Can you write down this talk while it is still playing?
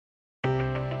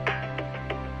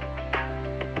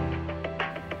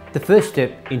The first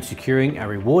step in securing a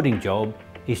rewarding job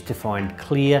is to find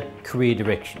clear career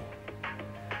direction.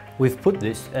 We've put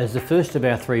this as the first of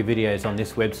our 3 videos on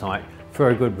this website for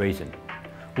a good reason.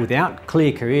 Without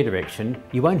clear career direction,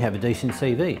 you won't have a decent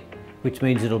CV, which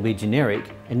means it'll be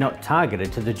generic and not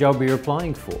targeted to the job you're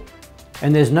applying for.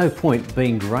 And there's no point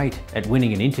being great at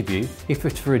winning an interview if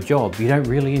it's for a job you don't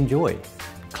really enjoy.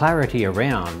 Clarity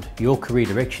around your career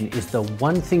direction is the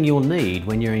one thing you'll need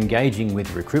when you're engaging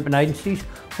with recruitment agencies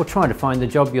or trying to find the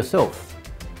job yourself.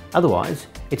 Otherwise,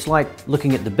 it's like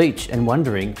looking at the beach and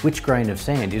wondering which grain of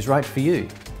sand is right for you.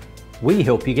 We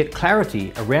help you get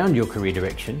clarity around your career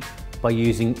direction by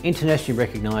using internationally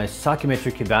recognised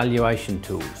psychometric evaluation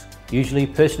tools, usually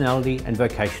personality and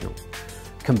vocational,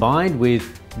 combined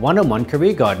with one-on-one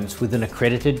career guidance with an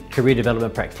accredited career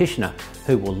development practitioner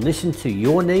who will listen to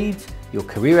your needs, your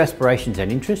career aspirations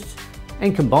and interests,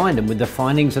 and combine them with the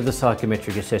findings of the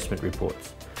psychometric assessment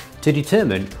reports to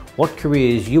determine what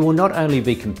careers you will not only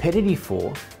be competitive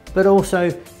for, but also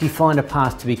define a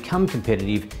path to become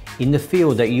competitive in the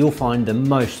field that you'll find the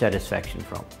most satisfaction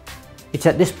from. It's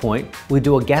at this point we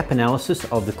do a gap analysis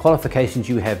of the qualifications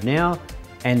you have now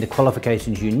and the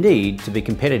qualifications you need to be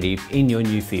competitive in your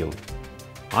new field.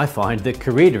 I find that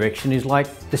career direction is like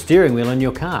the steering wheel in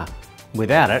your car.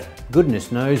 Without it,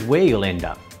 goodness knows where you'll end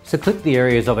up. So click the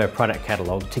areas of our product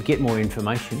catalogue to get more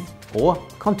information, or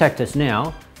contact us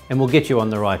now and we'll get you on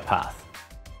the right path.